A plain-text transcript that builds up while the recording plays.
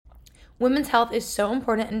Women's health is so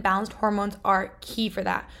important and balanced hormones are key for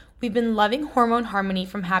that. We've been loving Hormone Harmony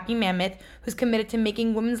from Happy Mammoth, who's committed to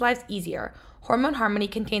making women's lives easier. Hormone Harmony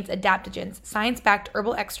contains adaptogens, science-backed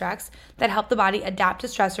herbal extracts that help the body adapt to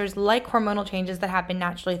stressors like hormonal changes that happen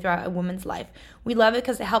naturally throughout a woman's life. We love it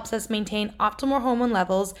because it helps us maintain optimal hormone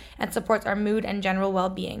levels and supports our mood and general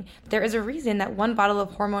well-being. There is a reason that one bottle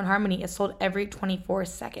of Hormone Harmony is sold every 24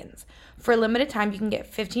 seconds. For a limited time, you can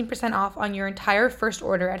get 15% off on your entire first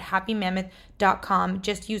order at happymammoth.com.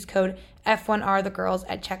 Just use code F1RTheGirls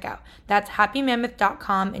at checkout. That's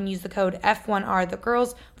happymammoth.com and use the code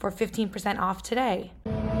F1RTheGirls for 15% off today.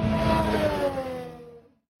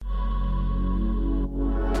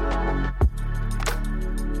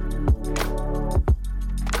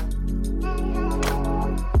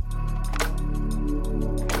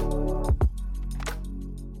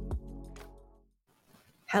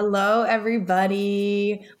 Hello,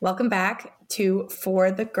 everybody. Welcome back to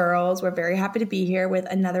For the Girls. We're very happy to be here with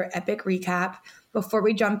another epic recap. Before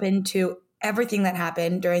we jump into everything that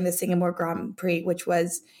happened during the Singapore Grand Prix, which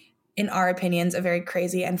was, in our opinions, a very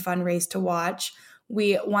crazy and fun race to watch,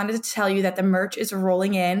 we wanted to tell you that the merch is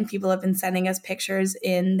rolling in. People have been sending us pictures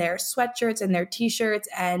in their sweatshirts and their t-shirts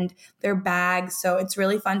and their bags. So it's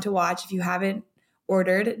really fun to watch. If you haven't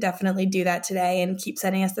ordered, definitely do that today and keep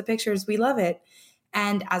sending us the pictures. We love it.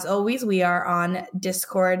 And as always, we are on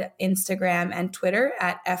Discord, Instagram, and Twitter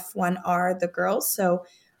at F1RTheGirls. So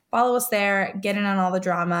follow us there, get in on all the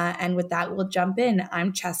drama. And with that, we'll jump in.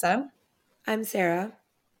 I'm Chessa. I'm Sarah.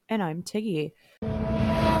 And I'm Tiggy.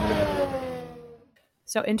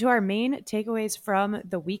 So into our main takeaways from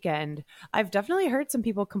the weekend. I've definitely heard some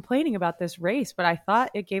people complaining about this race, but I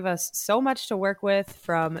thought it gave us so much to work with,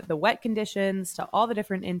 from the wet conditions to all the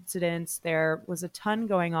different incidents. There was a ton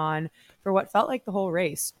going on for what felt like the whole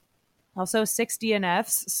race. Also 6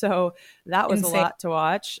 DNFs, so that was insane. A lot to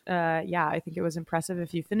watch. I think it was impressive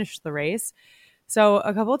if you finished the race. So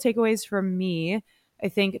a couple of takeaways from me. I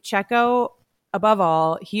think Checo, above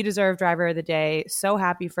all, he deserved driver of the day. So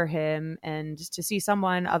happy for him. And to see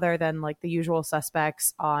someone other than like the usual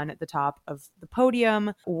suspects on the top of the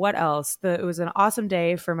podium. What else? It was an awesome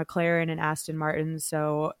day for McLaren and Aston Martin.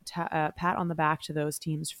 So pat on the back to those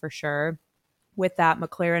teams for sure. With that,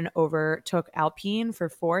 McLaren overtook Alpine for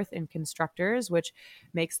fourth in constructors, which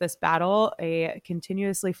makes this battle a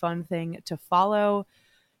continuously fun thing to follow.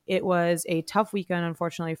 It was a tough weekend,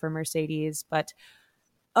 unfortunately, for Mercedes, but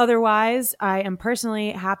otherwise, I am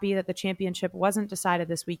personally happy that the championship wasn't decided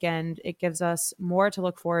this weekend. It gives us more to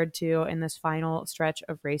look forward to in this final stretch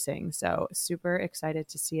of racing. So super excited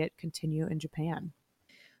to see it continue in Japan.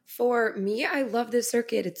 For me, I love this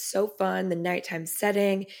circuit. It's so fun. The nighttime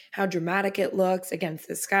setting, how dramatic it looks against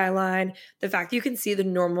the skyline, the fact you can see the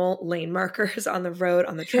normal lane markers on the road,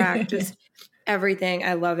 on the track, just everything.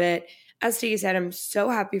 I love it. As Steve said, I'm so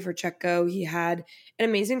happy for Checo. He had an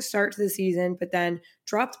amazing start to the season, but then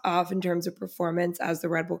dropped off in terms of performance as the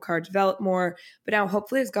Red Bull car developed more, but now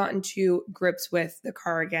hopefully has gotten to grips with the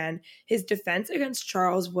car again. His defense against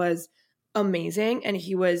Charles was amazing, and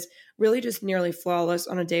he was really just nearly flawless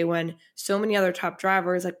on a day when so many other top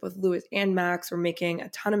drivers, like both Lewis and Max, were making a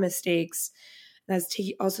ton of mistakes. And as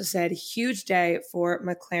T also said, huge day for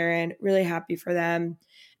McLaren. Really happy for them.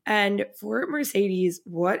 And for Mercedes,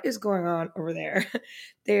 what is going on over there?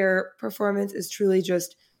 Their performance is truly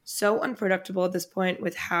just so unpredictable at this point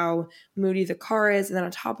with how moody the car is. And then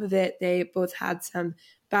on top of it, they both had some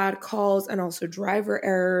bad calls and also driver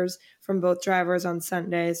errors from both drivers on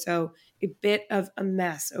Sunday. So a bit of a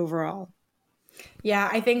mess overall. Yeah,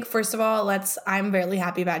 I think first of all, I'm really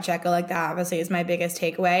happy about Checo. Like, that obviously is my biggest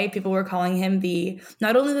takeaway. People were calling him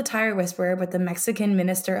not only the tire whisperer, but the Mexican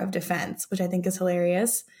Minister of Defense, which I think is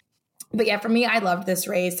hilarious. But yeah, for me, I loved this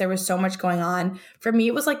race. There was so much going on. For me,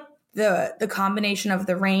 it was like the combination of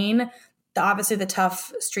the rain, obviously the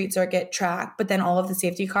tough street circuit track, but then all of the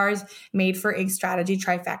safety cars made for a strategy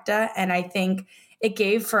trifecta. And I think it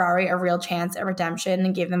gave Ferrari a real chance at redemption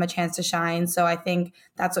and gave them a chance to shine. So I think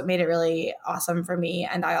that's what made it really awesome for me.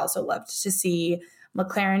 And I also loved to see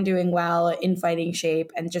McLaren doing well, in fighting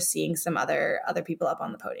shape, and just seeing some other people up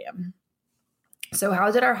on the podium. So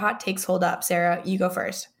how did our hot takes hold up? Sarah, you go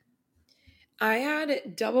first. I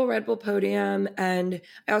had double Red Bull podium, and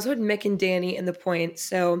I also had Mick and Danny in the points.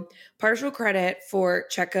 So partial credit for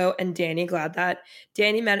Checo and Danny. Glad that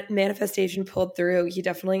Danny manifestation pulled through. He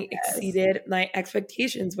definitely exceeded my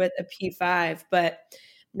expectations with a P5, but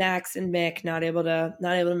Max and Mick not able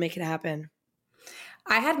to make it happen.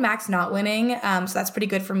 I had Max not winning, so that's pretty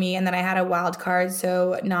good for me. And then I had a wild card,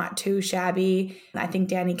 so not too shabby. I think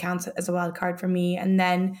Danny counts as a wild card for me. And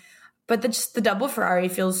then But just the double Ferrari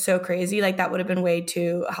feels so crazy. Like that would have been way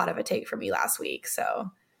too hot of a take for me last week.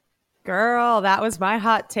 So Girl, that was my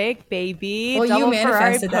hot take, baby. well, you Double Ferrari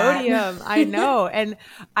manifested that. podium. I know. And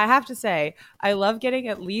I have to say, I love getting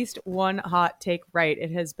at least one hot take right.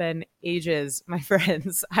 It has been ages, my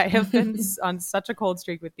friends. I have been on such a cold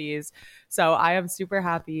streak with these. So I am super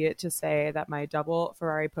happy to say that my double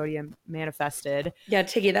Ferrari podium manifested. Yeah,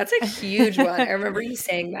 Tiggy, that's a huge one. I remember you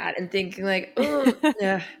saying that and thinking like, oh,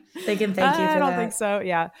 yeah. They can thank you for that. I don't think so.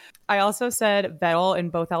 Yeah. I also said Vettel in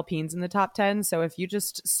both Alpines in the top 10. So if you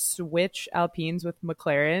just switch Alpines with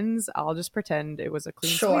McLarens, I'll just pretend it was a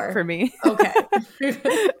clean sweep for me. Okay.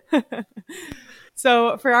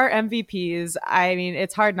 So for our MVPs, I mean,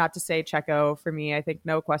 it's hard not to say Checo for me. I think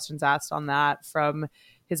no questions asked on that. From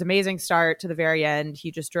his amazing start to the very end,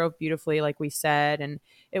 he just drove beautifully, like we said. And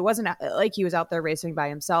it wasn't like he was out there racing by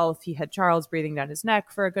himself. He had Charles breathing down his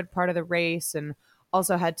neck for a good part of the race, and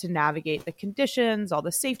also had to navigate the conditions, all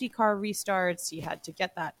the safety car restarts. He had to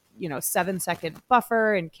get that, 7-second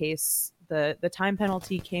buffer in case the time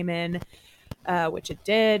penalty came in, which it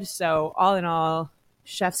did. So all in all,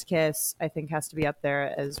 chef's kiss, I think, has to be up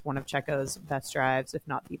there as one of Checo's best drives, if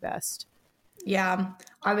not the best. Yeah,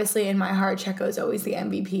 obviously in my heart, Checo is always the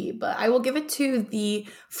MVP, but I will give it to the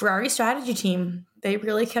Ferrari strategy team. They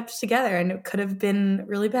really kept it together, and it could have been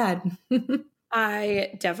really bad.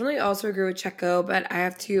 I definitely also agree with Checo, but I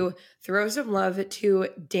have to throw some love to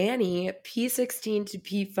Danny. P16 to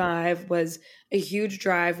P5 was a huge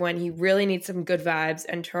drive when he really needs some good vibes,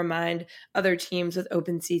 and to remind other teams with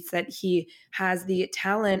open seats that he has the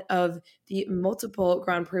talent of the multiple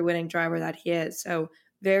Grand Prix winning driver that he is. So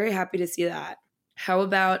very happy to see that. How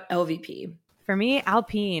about LVP? For me,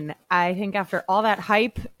 Alpine. I think after all that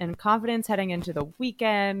hype and confidence heading into the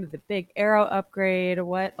weekend, the big aero upgrade,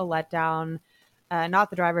 what a letdown. Not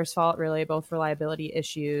the driver's fault, really, both reliability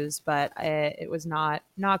issues, but it was not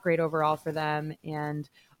great overall for them. And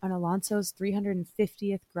on Alonso's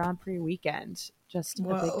 350th Grand Prix weekend, just a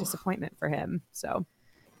big disappointment for him. So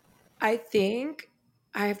I think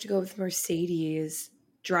I have to go with Mercedes.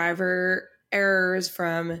 Driver errors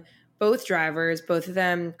from both drivers. Both of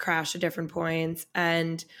them crashed at different points.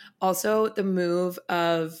 And also the move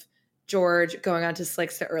of George going on to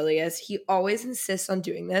slicks the earliest. He always insists on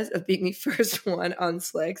doing this, of being the first one on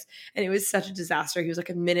slicks. And it was such a disaster. He was like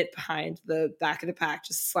a minute behind the back of the pack,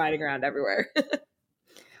 just sliding around everywhere.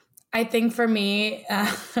 I think for me,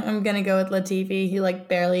 I'm going to go with Latifi. He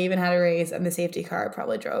barely even had a race, and the safety car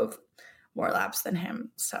probably drove more laps than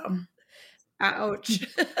him. So, ouch.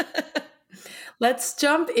 Let's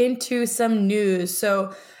jump into some news.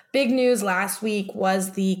 So, big news last week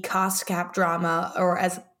was the cost cap drama, or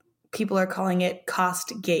as people are calling it,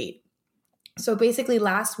 cost gate. So basically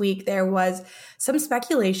last week there was some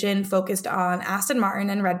speculation focused on Aston Martin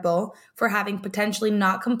and Red Bull for having potentially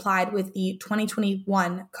not complied with the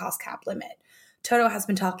 2021 cost cap limit. Toto has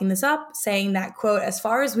been talking this up, saying that, quote, as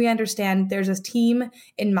far as we understand, there's a team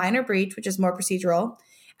in minor breach, which is more procedural,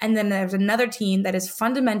 and then there's another team that is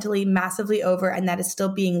fundamentally massively over and that is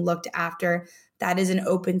still being looked after. That is an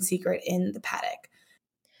open secret in the paddock.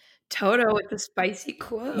 Toto with the spicy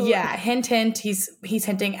quote. Yeah, hint, hint. He's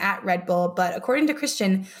hinting at Red Bull. But according to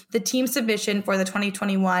Christian, the team submission for the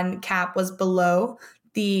 2021 cap was below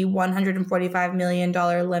the $145 million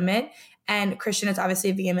limit. And Christian is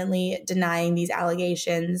obviously vehemently denying these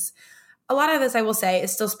allegations. A lot of this, I will say,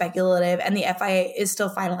 is still speculative, and the FIA is still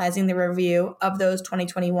finalizing the review of those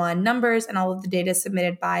 2021 numbers and all of the data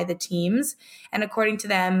submitted by the teams. And according to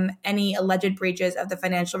them, any alleged breaches of the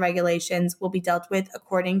financial regulations will be dealt with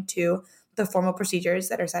according to the formal procedures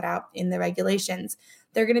that are set out in the regulations.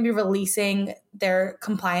 They're going to be releasing their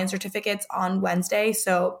compliance certificates on Wednesday,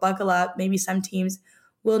 so buckle up. Maybe some teams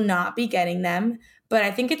will not be getting them. But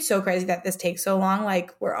I think it's so crazy that this takes so long.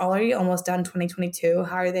 We're already almost done 2022.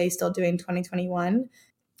 How are they still doing 2021?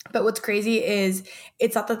 But what's crazy is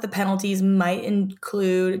it's thought that the penalties might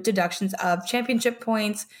include deductions of championship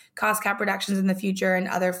points, cost cap reductions in the future, and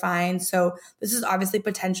other fines. So this is obviously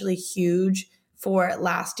potentially huge for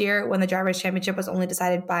last year when the Drivers' Championship was only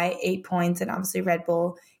decided by 8 points, and obviously Red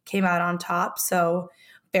Bull came out on top. So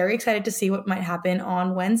very excited to see what might happen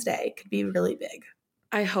on Wednesday. Could be really big.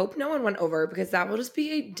 I hope no one went over, because that will just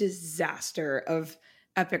be a disaster of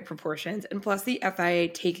epic proportions. And plus the FIA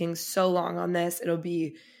taking so long on this, it'll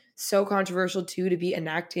be so controversial too to be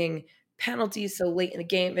enacting penalties so late in the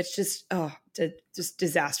game. It's just, just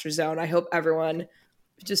disaster zone. I hope everyone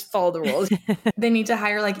just follow the rules. They need to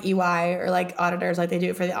hire EY or auditors like they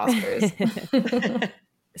do for the Oscars.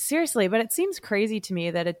 Seriously, but it seems crazy to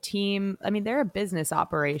me that a team, they're a business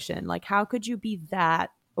operation. How could you be that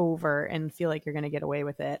over and feel like you're going to get away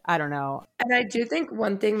with it. I don't know. And I do think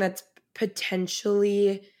one thing that's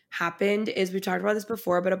potentially happened is we talked about this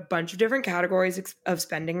before, but a bunch of different categories of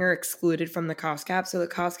spending are excluded from the cost cap. So the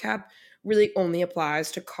cost cap really only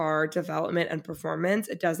applies to car development and performance.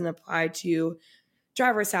 It doesn't apply to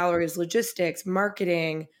driver salaries, logistics,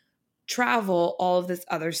 marketing, travel, all of this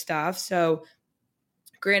other stuff. So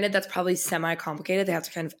granted, that's probably semi-complicated. They have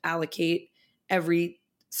to kind of allocate every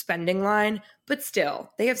spending line, but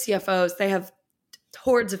still, they have CFOs, they have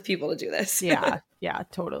hordes of people to do this. Yeah,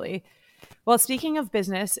 totally. Well, speaking of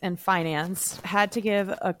business and finance, had to give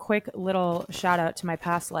a quick little shout out to my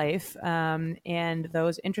past life and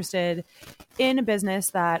those interested in a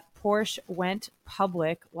business that Porsche went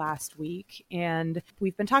public last week. And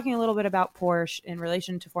we've been talking a little bit about Porsche in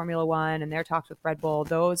relation to Formula One and their talks with Red Bull.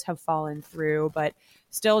 Those have fallen through, but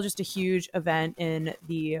still just a huge event in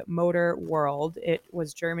the motor world. It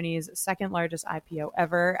was Germany's second largest IPO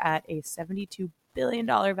ever at a $72 billion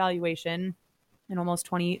valuation and almost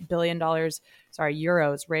 $20 billion,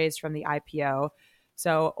 euros raised from the IPO.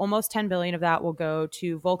 So almost 10 billion of that will go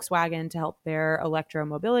to Volkswagen to help their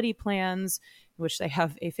electromobility plans, which they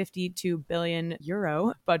have a 52 billion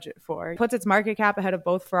euro budget for. It puts its market cap ahead of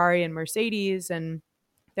both Ferrari and Mercedes. And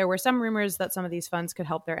there were some rumors that some of these funds could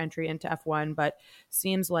help their entry into F1, but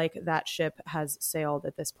seems like that ship has sailed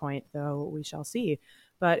at this point, though we shall see.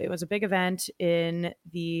 But it was a big event in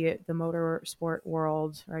the motor sport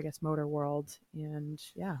world, or I guess motor world. And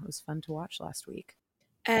yeah, it was fun to watch last week.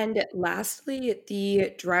 And lastly,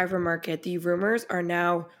 the driver market. The rumors are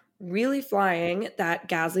now really flying that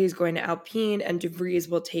Gasly is going to Alpine and De Vries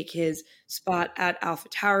will take his spot at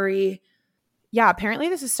AlphaTauri. Yeah, apparently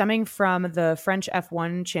this is stemming from the French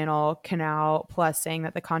F1 channel Canal Plus saying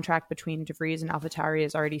that the contract between De Vries and AlphaTauri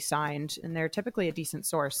is already signed, and they're typically a decent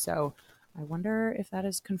source. So I wonder if that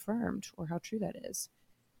is confirmed or how true that is.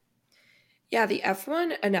 Yeah, the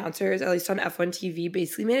F1 announcers, at least on F1 TV,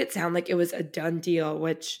 basically made it sound like it was a done deal,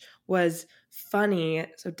 which was funny.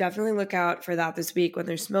 So definitely look out for that this week. When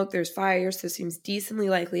there's smoke, there's fire. So it seems decently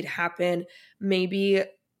likely to happen. Maybe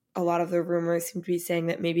a lot of the rumors seem to be saying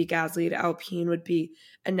that maybe Gasly to Alpine would be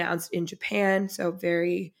announced in Japan. So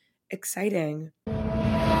very exciting.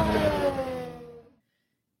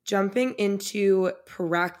 Jumping into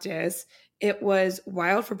practice, it was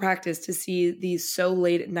wild for practice to see these so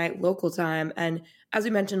late at night local time. And as we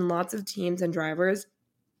mentioned, lots of teams and drivers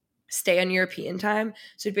stay on European time.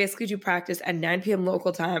 So you basically do practice at 9 p.m.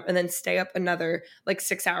 local time and then stay up another like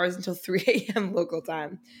 6 hours until 3 a.m. local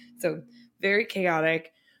time. So very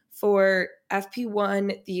chaotic. For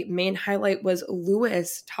FP1, the main highlight was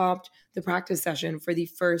Lewis topped the practice session for the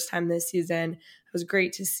first time this season. It was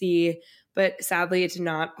great to see, but sadly it did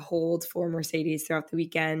not hold for Mercedes throughout the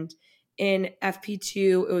weekend. In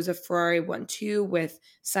FP2, it was a Ferrari 1-2 with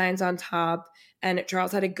Sainz on top, and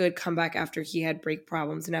Charles had a good comeback after he had brake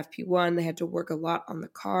problems in FP1. They had to work a lot on the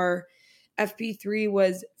car. FP3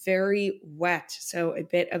 was very wet, so a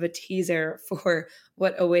bit of a teaser for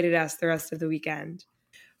what awaited us the rest of the weekend.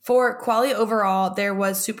 For quali overall, there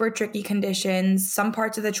was super tricky conditions. Some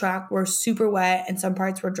parts of the track were super wet and some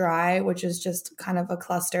parts were dry, which is just kind of a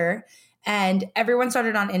cluster. And everyone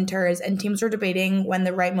started on inters and teams were debating when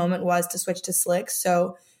the right moment was to switch to slicks.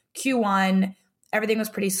 So Q1, everything was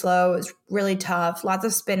pretty slow. It was really tough. Lots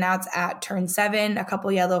of spin outs at turn 7, a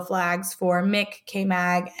couple yellow flags for Mick,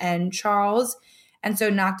 K-Mag, and Charles. And so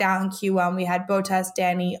knocked out in Q1, we had Bottas,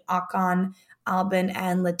 Danny, Ocon, Albon,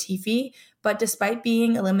 and Latifi. But despite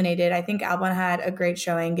being eliminated, I think Albon had a great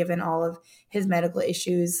showing given all of his medical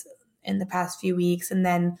issues in the past few weeks. And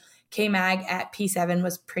then K-Mag at P7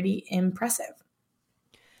 was pretty impressive.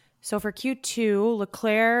 So for Q2,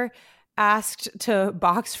 Leclerc asked to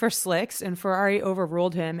box for slicks and Ferrari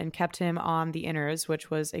overruled him and kept him on the inners,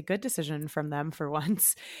 which was a good decision from them for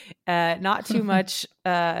once. Not too much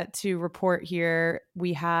to report here.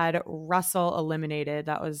 We had Russell eliminated.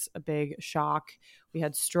 That was a big shock. We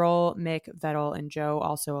had Stroll, Mick, Vettel, and Joe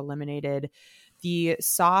also eliminated. The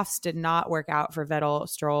softs did not work out for Vettel,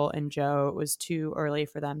 Stroll, and Joe. It was too early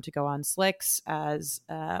for them to go on slicks, as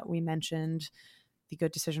we mentioned. The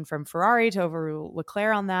good decision from Ferrari to overrule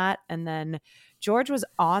Leclerc on that. And then George was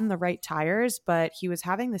on the right tires, but he was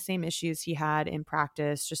having the same issues he had in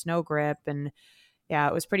practice, just no grip. And yeah,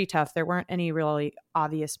 it was pretty tough. There weren't any really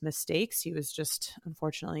obvious mistakes. He was just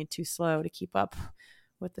unfortunately too slow to keep up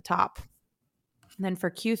with the top. And then for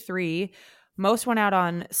Q3, Most went out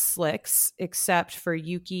on slicks, except for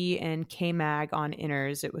Yuki and K-Mag on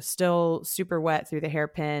inners. It was still super wet through the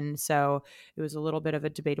hairpin, so it was a little bit of a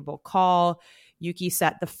debatable call. Yuki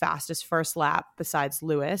set the fastest first lap besides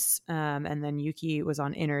Lewis, and then Yuki was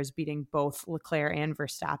on inners, beating both Leclerc and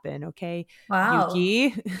Verstappen. Okay, Wow.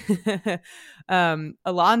 Yuki.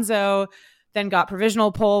 Alonso then got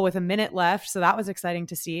provisional pole with a minute left, so that was exciting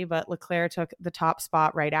to see, but Leclerc took the top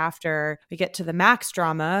spot right after. We get to the Max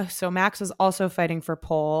drama. So Max was also fighting for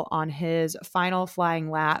pole on his final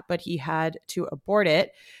flying lap, but he had to abort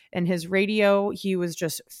it. And his radio, he was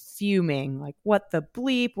just fuming, like, what the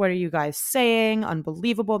bleep? What are you guys saying?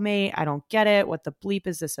 Unbelievable, mate. I don't get it. What the bleep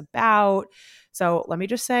is this about? So let me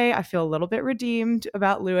just say, I feel a little bit redeemed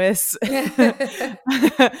about Lewis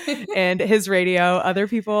and his radio. Other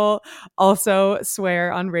people also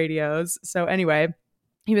swear on radios. So anyway,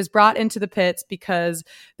 he was brought into the pits because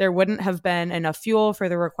there wouldn't have been enough fuel for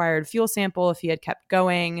the required fuel sample if he had kept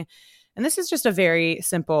going. And this is just a very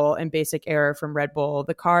simple and basic error from Red Bull.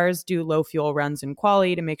 The cars do low fuel runs in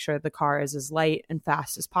quali to make sure the car is as light and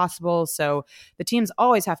fast as possible. So the teams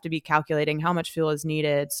always have to be calculating how much fuel is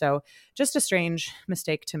needed. So just a strange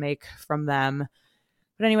mistake to make from them.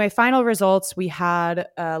 But anyway, final results. We had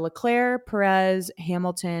Leclerc, Perez,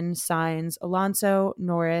 Hamilton, Sainz, Alonso,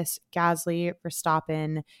 Norris, Gasly,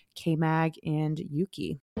 Verstappen, K-Mag, and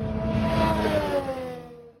Yuki.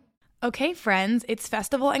 Okay, friends, it's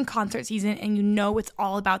festival and concert season, and you know it's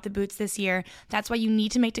all about the boots this year. That's why you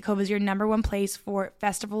need to make Tecovas your number one place for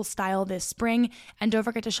festival style this spring. And don't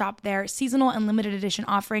forget to shop their seasonal and limited edition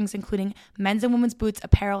offerings, including men's and women's boots,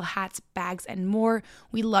 apparel, hats, bags, and more.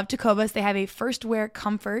 We love Tecovas. They have a first wear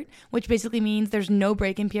comfort, which basically means there's no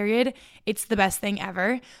break-in period. It's the best thing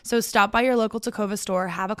ever. So stop by your local Tecovas store,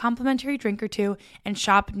 have a complimentary drink or two, and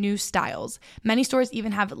shop new styles. Many stores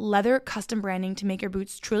even have leather custom branding to make your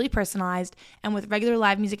boots truly personalized. And with regular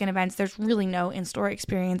live music and events, there's really no in-store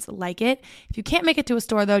experience like it. If you can't make it to a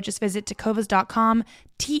store, though, just visit tecovas.com,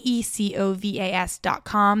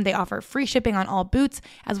 tecovas.com. They offer free shipping on all boots,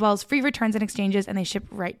 as well as free returns and exchanges, and they ship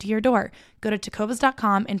right to your door. Go to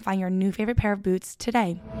tecovas.com and find your new favorite pair of boots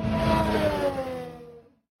today.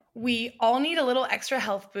 We all need a little extra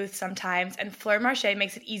health boost sometimes, and Fleur Marché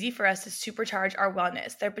makes it easy for us to supercharge our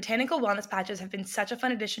wellness. Their botanical wellness patches have been such a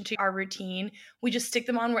fun addition to our routine. We just stick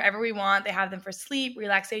them on wherever we want. They have them for sleep,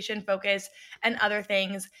 relaxation, focus, and other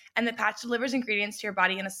things. And the patch delivers ingredients to your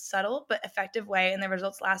body in a subtle but effective way, and the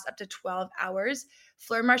results last up to 12 hours.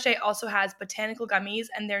 Fleur Marché also has botanical gummies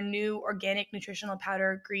and their new organic nutritional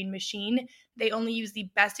powder Green Machine. They only use the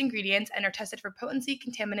best ingredients and are tested for potency,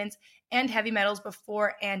 contaminants, and heavy metals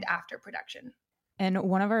before and after production. And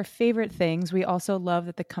one of our favorite things, we also love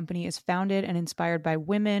that the company is founded and inspired by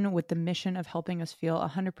women with the mission of helping us feel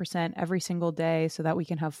 100% every single day so that we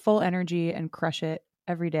can have full energy and crush it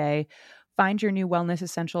every day. Find your new wellness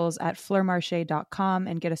essentials at fleurmarche.com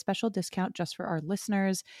and get a special discount just for our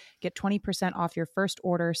listeners. Get 20% off your first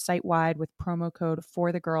order site-wide with promo code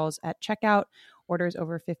FORTHEGIRLS at checkout. Orders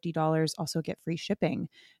over $50 also get free shipping.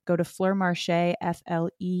 Go to fleurmarche,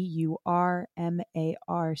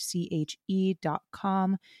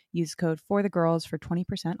 FLEURMARCHE.com. Use code FORTHEGIRLS for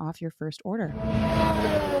 20% off your first order.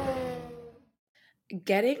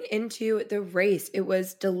 Getting into the race, it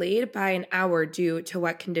was delayed by an hour due to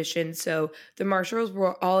wet conditions. So the marshals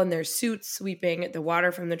were all in their suits sweeping the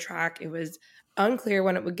water from the track. It was unclear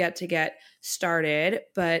when it would get started,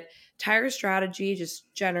 but tire strategy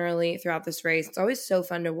just generally throughout this race, it's always so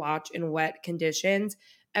fun to watch in wet conditions.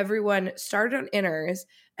 Everyone started on inners,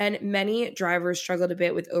 and many drivers struggled a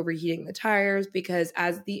bit with overheating the tires because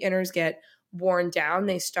as the inners get worn down,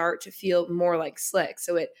 they start to feel more like slick.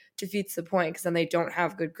 So it defeats the point because then they don't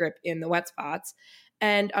have good grip in the wet spots.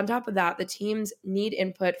 And on top of that, the teams need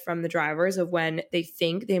input from the drivers of when they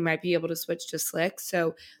think they might be able to switch to slick.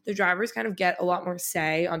 So the drivers kind of get a lot more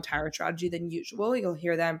say on tire strategy than usual. You'll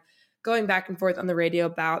hear them going back and forth on the radio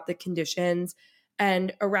about the conditions.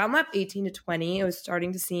 And around lap 18 to 20, it was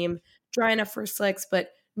starting to seem dry enough for slicks, but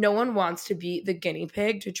no one wants to be the guinea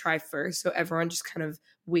pig to try first. So everyone just kind of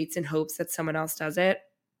waits and hopes that someone else does it.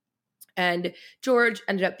 And George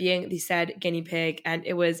ended up being the said guinea pig, and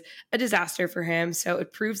it was a disaster for him. So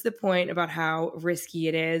it proves the point about how risky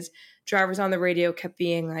it is. Drivers on the radio kept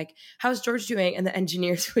being like, how's George doing? And the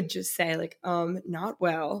engineers would just say like, not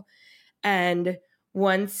well. And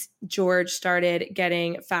once George started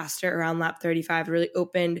getting faster around lap 35, it really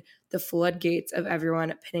opened the floodgates of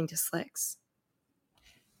everyone pitting to slicks.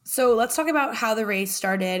 So let's talk about how the race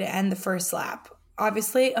started and the first lap.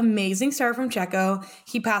 obviously, amazing start from Checo.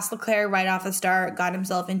 He passed Leclerc right off the start, got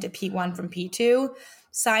himself into P1 from P2.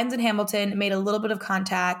 Sainz and Hamilton made a little bit of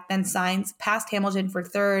contact. Then Sainz passed Hamilton for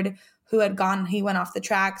third, he went off the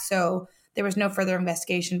track. So there was no further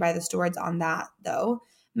investigation by the stewards on that, though.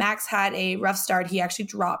 Max had a rough start. He actually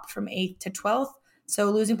dropped from 8th to 12th,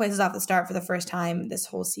 so losing places off the start for the first time this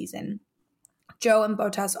whole season. Joe and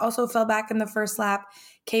Bottas also fell back in the first lap.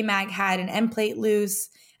 K-Mag had an end plate loose,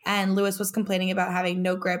 and Lewis was complaining about having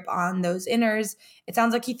no grip on those inners. It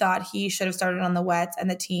sounds like he thought he should have started on the wets, and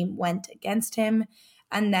the team went against him.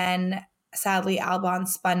 And then, sadly, Albon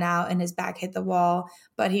spun out and his back hit the wall,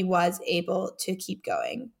 but he was able to keep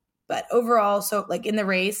going. But overall, so like in the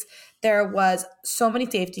race, there was so many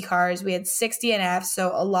safety cars. We had 6 DNFs,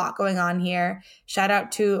 so a lot going on here. Shout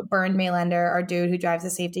out to Bernd Maylander, our dude who drives the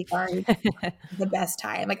safety car. The best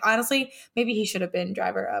time. Like, honestly, maybe he should have been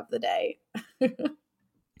driver of the day.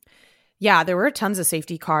 Yeah, there were tons of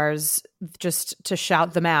safety cars. Just to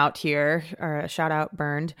shout them out here, or shout out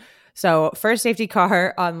Bernd. So first safety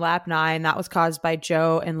car on lap 9, that was caused by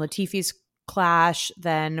Joe and Latifi's clash.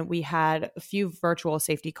 Then we had a few virtual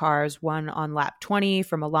safety cars, one on lap 20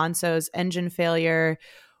 from Alonso's engine failure,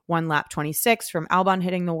 one lap 26 from Albon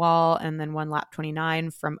hitting the wall, and then one lap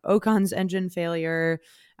 29 from Ocon's engine failure.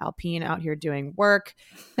 Alpine out here doing work.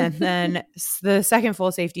 And then the second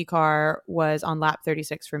full safety car was on lap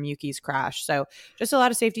 36 from Yuki's crash. So just a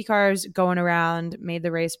lot of safety cars going around, made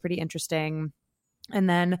the race pretty interesting. And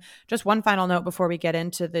then just one final note before we get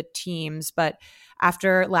into the teams, but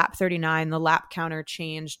after lap 39, the lap counter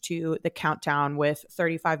changed to the countdown with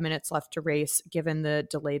 35 minutes left to race, given the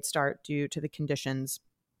delayed start due to the conditions.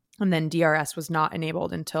 And then DRS was not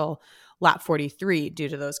enabled until lap 43 due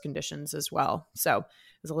to those conditions as well. So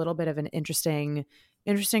it was a little bit of an interesting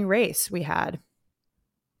race we had.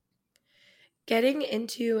 Getting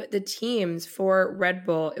into the teams for Red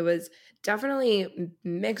Bull, it was definitely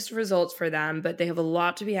mixed results for them, but they have a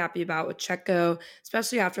lot to be happy about with Checo,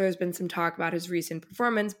 especially after there's been some talk about his recent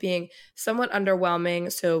performance being somewhat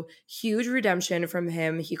underwhelming. So huge redemption from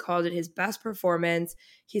him. He called it his best performance.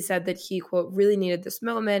 He said that he, quote, really needed this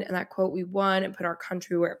moment, and that, quote, we won and put our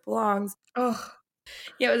country where it belongs. Oh,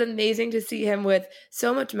 yeah, it was amazing to see him with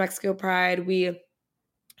so much Mexico pride. We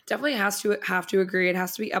definitely have to agree. It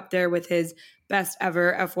has to be up there with his best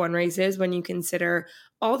ever F1 races when you consider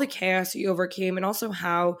all the chaos he overcame and also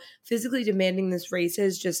how physically demanding this race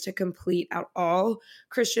is just to complete out all.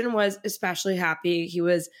 Christian was especially happy. He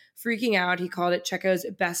was freaking out. He called it Checo's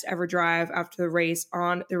best ever drive after the race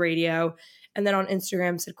on the radio. And then on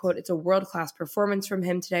Instagram said, quote, it's a world-class performance from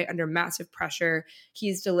him today under massive pressure.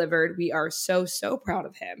 He's delivered. We are so, so proud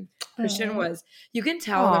of him. Christian was, you can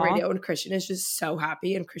tell on the radio when Christian is just so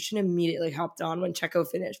happy. And Christian immediately hopped on when Checo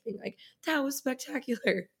finished, being like, that was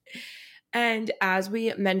spectacular. And as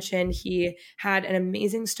we mentioned, he had an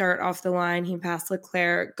amazing start off the line. He passed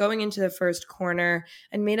Leclerc going into the first corner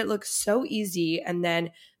and made it look so easy, and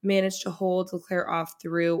then managed to hold Leclerc off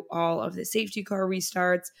through all of the safety car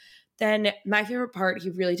restarts. Then my favorite part, he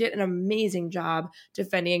really did an amazing job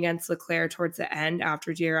defending against Leclerc towards the end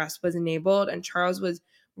after DRS was enabled, and Charles was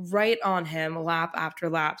right on him lap after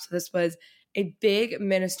lap. So this was a big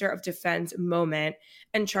Minister of Defense moment.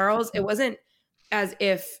 And Charles, it wasn't as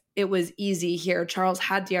if it was easy here. Charles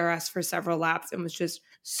had DRS for several laps and was just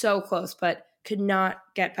so close, but could not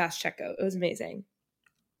get past Checo. It was amazing.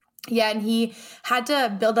 Yeah, and he had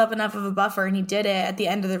to build up enough of a buffer, and he did it at the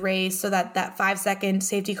end of the race so that 5-second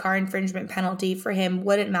safety car infringement penalty for him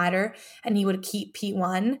wouldn't matter, and he would keep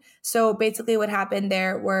P1. So basically what happened,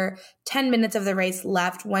 there were 10 minutes of the race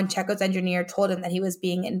left when Checo's engineer told him that he was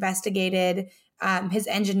being investigated. His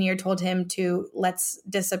engineer told him to let's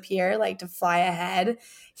disappear, like to fly ahead.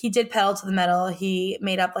 He did pedal to the metal. He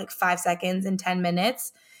made up like 5 seconds in 10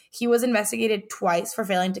 minutes. He was investigated twice for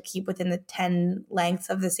failing to keep within the 10 lengths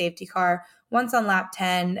of the safety car, once on lap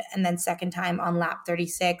 10 and then second time on lap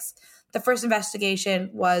 36. The first investigation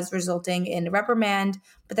was resulting in a reprimand,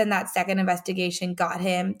 but then that second investigation got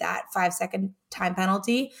him that 5-second time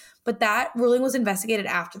penalty. But that ruling was investigated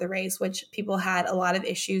after the race, which people had a lot of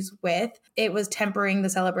issues with. It was tempering the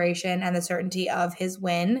celebration and the certainty of his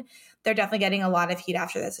win. They're definitely getting a lot of heat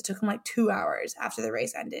after this. It took him like 2 hours after the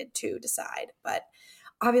race ended to decide, but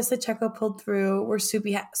obviously, Checo pulled through. We're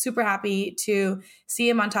super happy to see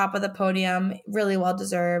him on top of the podium. Really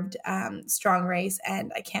well-deserved, strong race,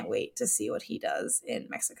 and I can't wait to see what he does in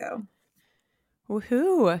Mexico.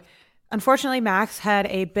 Woohoo! Unfortunately, Max had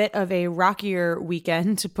a bit of a rockier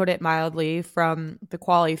weekend, to put it mildly, from the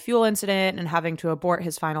quali fuel incident and having to abort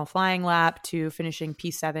his final flying lap to finishing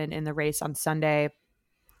P7 in the race on Sunday.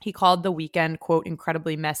 He called the weekend, quote,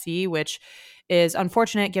 incredibly messy, which is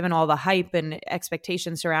unfortunate given all the hype and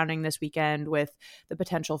expectations surrounding this weekend with the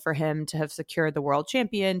potential for him to have secured the world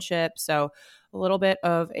championship. So a little bit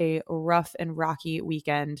of a rough and rocky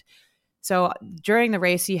weekend. So during the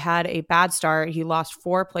race, he had a bad start. He lost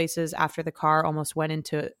 4 places after the car almost went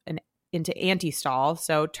into anti-stall.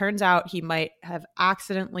 So turns out he might have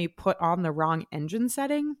accidentally put on the wrong engine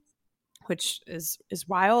setting, which is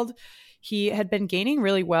wild. He had been gaining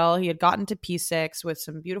really well. He had gotten to P6 with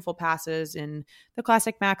some beautiful passes in the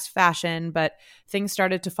classic Max fashion, but things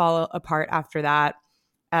started to fall apart after that.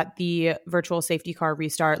 At the virtual safety car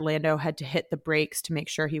restart, Lando had to hit the brakes to make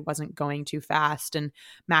sure he wasn't going too fast, and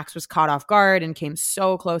Max was caught off guard and came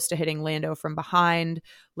so close to hitting Lando from behind.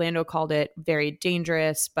 Lando called it very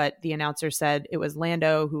dangerous, but the announcer said it was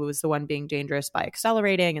Lando who was the one being dangerous by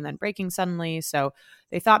accelerating and then braking suddenly. So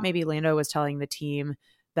they thought maybe Lando was telling the team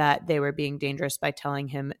that they were being dangerous by telling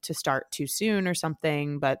him to start too soon or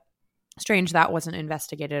something, but strange that wasn't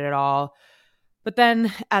investigated at all. But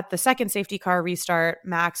then at the second safety car restart,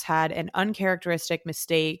 Max had an uncharacteristic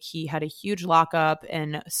mistake. He had a huge lockup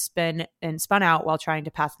and spun out while trying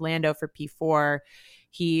to pass Lando for P4.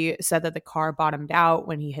 He said that the car bottomed out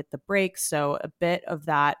when he hit the brakes, so a bit of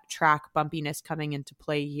that track bumpiness coming into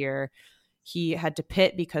play here. He had to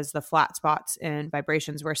pit because the flat spots and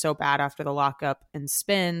vibrations were so bad after the lockup and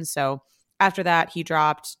spin. So after that, he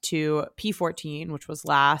dropped to P14, which was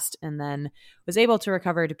last, and then was able to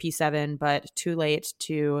recover to P7, but too late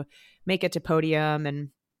to make it to podium, and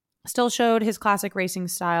still showed his classic racing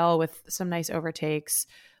style with some nice overtakes,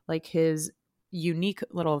 like his unique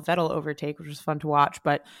little Vettel overtake, which was fun to watch,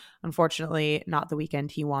 but unfortunately not the weekend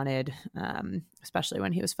he wanted, especially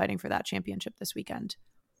when he was fighting for that championship this weekend.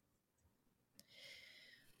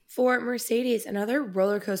 For Mercedes, another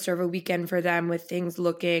roller coaster of a weekend for them, with things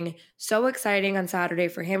looking so exciting on Saturday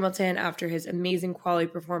for Hamilton after his amazing quality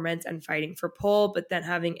performance and fighting for pole, but then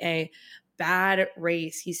having a bad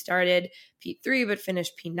race. He started P3 but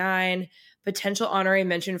finished P9. Potential honorary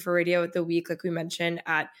mention for Radio of the Week, like we mentioned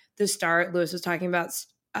at the start. Lewis was talking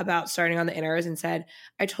about starting on the inners and said,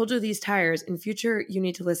 "I told you these tires, in future you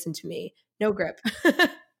need to listen to me. No grip."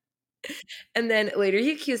 And then later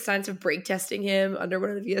he accused Sainz of brake testing him under one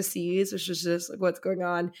of the VSCs, which was just like, what's going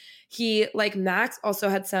on? He, like Max, also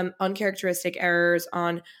had some uncharacteristic errors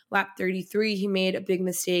on lap 33. He made a big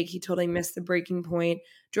mistake. He totally missed the braking point,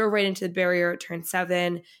 drove right into the barrier at turn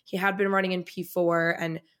 7. He had been running in P4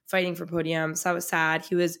 and fighting for podium, so that was sad.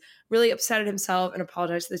 He was really upset at himself and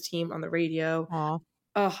apologized to the team on the radio. Aww.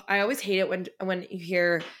 Oh, I always hate it when you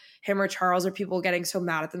hear him or Charles or people getting so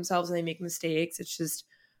mad at themselves when they make mistakes. It's just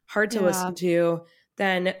hard to listen to.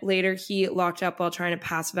 Then later he locked up while trying to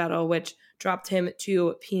pass Vettel, which dropped him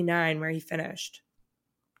to P9 where he finished.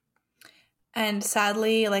 And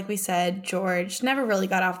sadly, like we said, George never really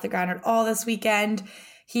got off the ground at all this weekend.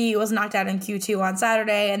 He was knocked out in Q2 on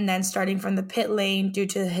Saturday and then starting from the pit lane due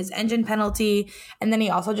to his engine penalty. And then he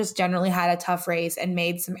also just generally had a tough race and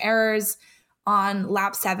made some errors. On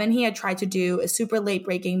lap 7, he had tried to do a super late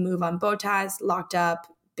braking move on Bottas, locked up,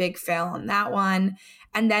 big fail on that one.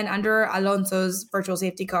 And then under Alonso's virtual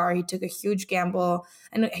safety car, he took a huge gamble,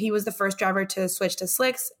 and he was the first driver to switch to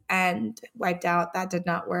slicks and wiped out. That did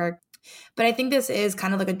not work. But I think this is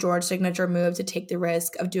kind of like a George signature move to take the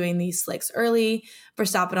risk of doing these slicks early.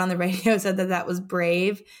 Verstappen on the radio said that was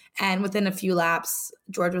brave. And within a few laps,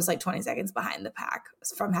 George was like 20 seconds behind the pack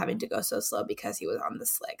from having to go so slow because he was on the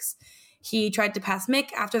slicks. He tried to pass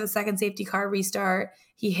Mick after the second safety car restart.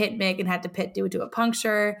 He hit Mick and had to pit due to a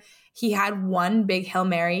puncture. He had one big Hail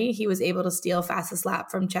Mary. He was able to steal fastest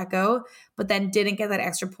lap from Checo, but then didn't get that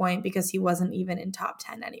extra point because he wasn't even in top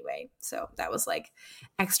 10 anyway. So that was like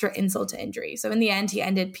extra insult to injury. So in the end, he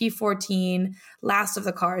ended P14, last of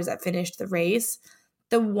the cars that finished the race.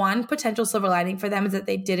 The one potential silver lining for them is that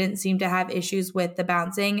they didn't seem to have issues with the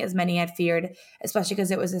bouncing as many had feared, especially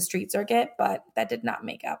because it was a street circuit, but that did not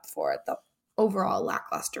make up for the overall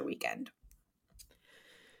lackluster weekend.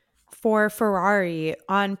 For Ferrari,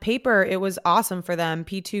 on paper, it was awesome for them.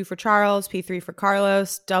 P2 for Charles, P3 for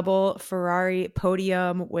Carlos, double Ferrari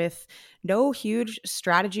podium with no huge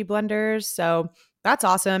strategy blunders. So that's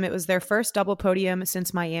awesome. It was their first double podium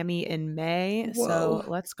since Miami in May. Whoa. So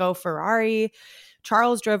let's go Ferrari.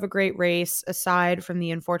 Charles drove a great race, aside from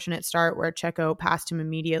the unfortunate start where Checo passed him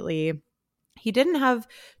immediately. He didn't have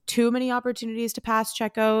too many opportunities to pass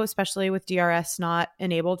Checo, especially with DRS not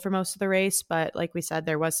enabled for most of the race. But like we said,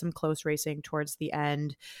 there was some close racing towards the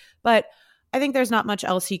end. But I think there's not much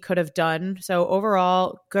else he could have done. So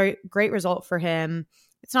overall, great result for him.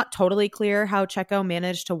 It's not totally clear how Checo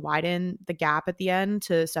managed to widen the gap at the end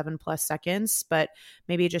to 7+ seconds, but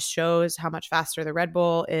maybe it just shows how much faster the Red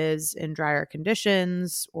Bull is in drier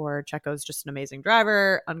conditions, or Checo's just an amazing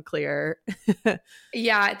driver. Unclear.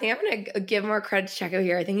 Yeah, I think I'm going to give more credit to Checo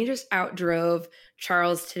here. I think he just outdrove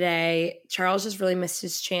Charles today. Charles just really missed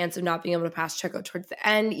his chance of not being able to pass Checo towards the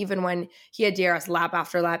end, even when he had DRS lap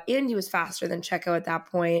after lap, and he was faster than Checo at that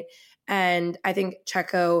point. And I think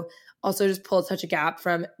Checo also just pulled such a gap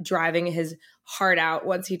from driving his heart out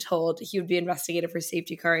once he told he would be investigated for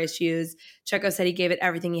safety car issues. Checo said he gave it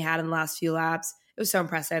everything he had in the last few laps. It was so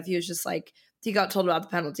impressive. He was just like, he got told about the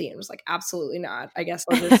penalty and was like, absolutely not. I guess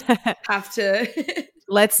I'll just have to.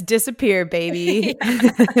 Let's disappear, baby.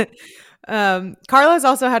 Carlos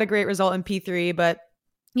also had a great result in P3, but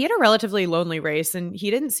he had a relatively lonely race and he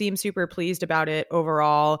didn't seem super pleased about it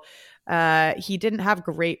overall. He didn't have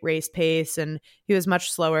great race pace and he was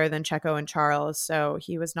much slower than Checo and Charles, so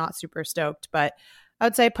he was not super stoked. But I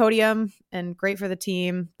would say podium and great for the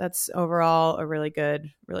team. That's overall a really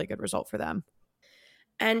good result for them.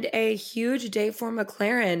 And a huge day for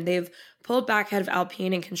McLaren. They've pulled back ahead of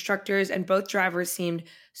Alpine and constructors, and both drivers seemed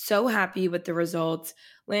so happy with the results.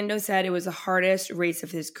 Lando said it was the hardest race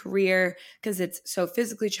of his career because it's so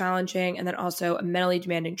physically challenging and then also a mentally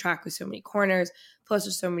demanding track with so many corners, plus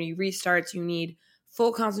with so many restarts. You need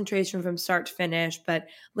full concentration from start to finish. But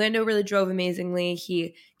Lando really drove amazingly.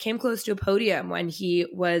 He came close to a podium when he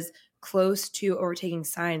was close to overtaking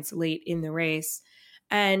Sainz late in the race.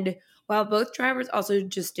 And while both drivers also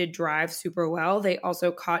just did drive super well, they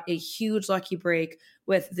also caught a huge lucky break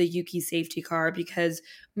with the Yuki safety car because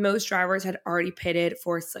most drivers had already pitted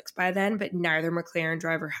for slicks by then, but neither McLaren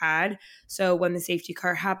driver had. So when the safety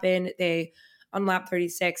car happened, on lap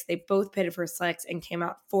 36, they both pitted for slicks and came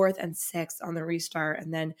out 4th and 6th on the restart.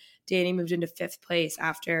 And then Danny moved into 5th place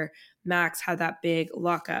after Max had that big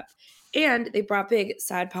lockup. And they brought big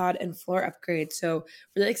side pod and floor upgrades. So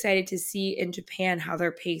really excited to see in Japan how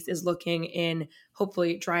their pace is looking in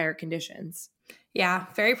hopefully drier conditions. Yeah,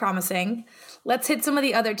 very promising. Let's hit some of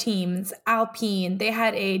the other teams. Alpine, they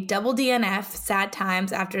had a double DNF, sad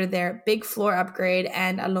times after their big floor upgrade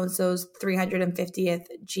and Alonso's 350th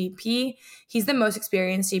GP. He's the most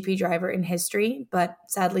experienced GP driver in history, but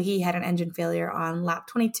sadly he had an engine failure on lap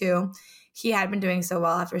 22. He had been doing so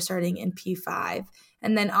well after starting in P5.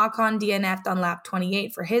 And then Ocon DNF'd on lap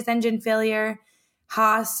 28 for his engine failure.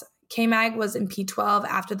 Haas, K-Mag was in P12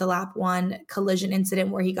 after the lap 1 collision incident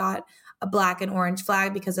where he got a black and orange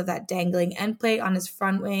flag because of that dangling end plate on his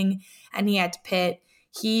front wing, and he had to pit.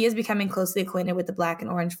 He is becoming closely acquainted with the black and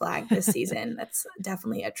orange flag this season. That's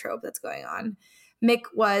definitely a trope that's going on. Mick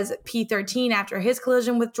was P13 after his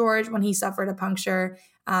collision with George when he suffered a puncture.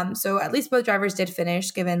 So at least both drivers did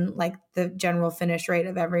finish, given like the general finish rate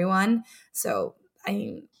of everyone. So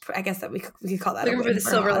I guess that we could call that looking for the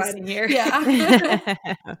silver lining here. Yeah.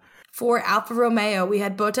 For Alfa Romeo, we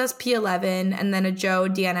had Bottas P11 and then a Joe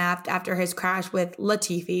DNF'd after his crash with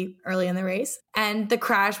Latifi early in the race. And the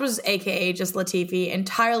crash was AKA just Latifi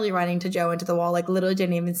entirely running to Joe into the wall, like literally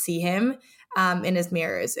didn't even see him in his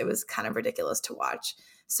mirrors. It was kind of ridiculous to watch.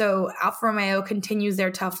 So Alfa Romeo continues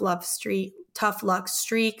their tough luck streak,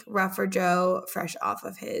 rough for Joe, fresh off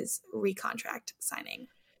of his recontract signing.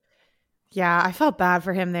 Yeah, I felt bad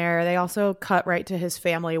for him there. They also cut right to his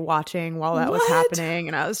family watching while that was happening.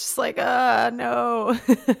 And I was just like, no.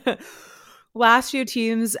 Last few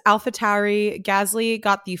teams, AlphaTauri, Gasly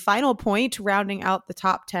got the final point, rounding out the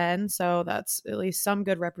top 10. So that's at least some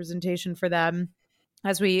good representation for them.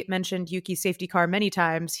 As we mentioned, Yuki's safety car many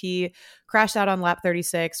times, he crashed out on lap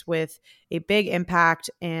 36 with a big impact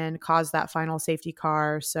and caused that final safety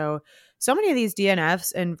car. So many of these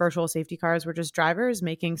DNFs and virtual safety cars were just drivers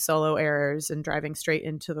making solo errors and driving straight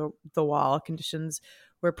into the wall. Conditions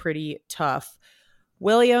were pretty tough.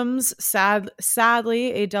 Williams,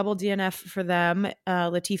 sadly, a double DNF for them.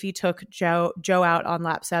 Latifi took Joe out on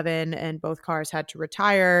lap 7 and both cars had to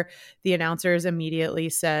retire. The announcers immediately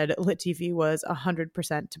said Latifi was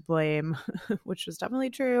 100% to blame, which was definitely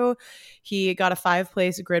true. He got a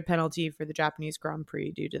 5-place grid penalty for the Japanese Grand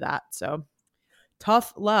Prix due to that. So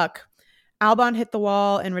tough luck. Albon hit the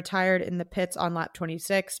wall and retired in the pits on lap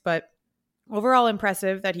 26, but overall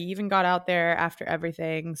impressive that he even got out there after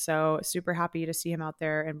everything. So super happy to see him out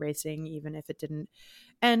there and racing, even if it didn't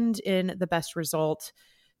end in the best result.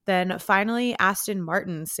 Then finally, Aston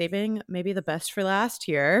Martin, saving maybe the best for last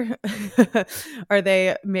here. Are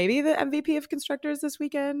they maybe the MVP of constructors this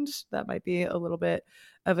weekend? That might be a little bit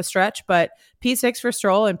of a stretch, but P6 for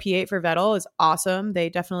Stroll and P8 for Vettel is awesome. They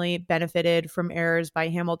definitely benefited from errors by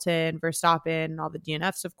Hamilton, Verstappen, and all the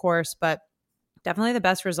DNFs, of course, but Definitely the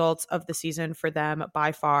best results of the season for them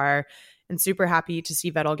by far, and super happy to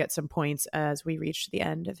see Vettel get some points as we reach the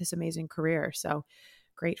end of his amazing career. So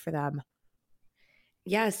great for them.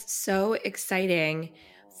 Yes, so exciting.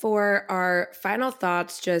 For our final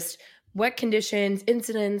thoughts, just wet conditions,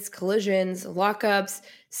 incidents, collisions, lockups,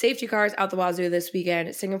 safety cars out the wazoo this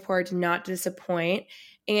weekend. Singapore did not disappoint,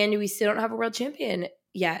 and we still don't have a world champion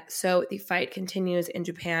yet. So the fight continues in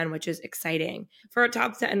Japan, which is exciting. For our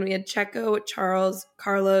top 10, we had Checo, Charles,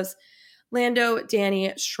 Carlos, Lando,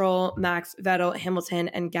 Danny, Stroll, Max, Vettel, Hamilton,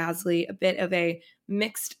 and Gasly. A bit of a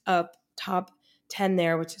mixed up top 10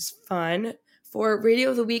 there, which is fun. For Radio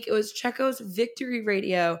of the Week, it was Checo's victory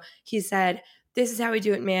radio. He said, "This is how we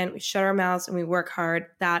do it, man. We shut our mouths and we work hard.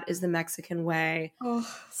 That is the Mexican way." Oh,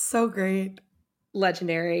 so great.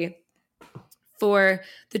 Legendary. For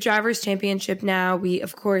the Drivers' Championship now, we,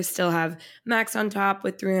 of course, still have Max on top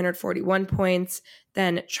with 341 points,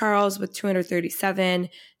 then Charles with 237,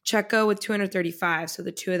 Checo with 235. So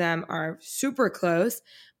the two of them are super close.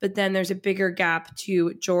 But then there's a bigger gap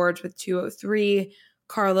to George with 203,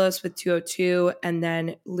 Carlos with 202, and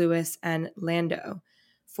then Lewis and Lando.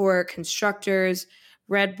 For constructors,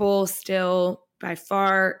 Red Bull still by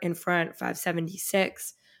far in front,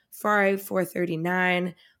 576, Ferrari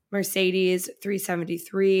 439, Mercedes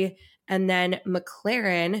 373, and then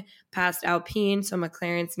McLaren passed Alpine. So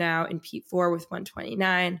McLaren's now in P4 with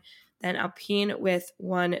 129, then Alpine with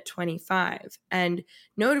 125. And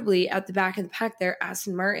notably, at the back of the pack there,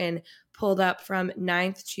 Aston Martin pulled up from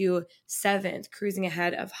 9th to 7th, cruising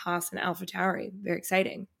ahead of Haas and AlphaTauri. Very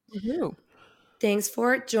exciting. Woohoo. Thanks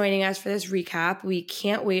for joining us for this recap. We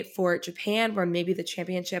can't wait for Japan, where maybe the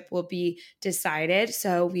championship will be decided.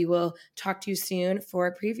 So we will talk to you soon for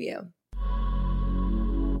a preview.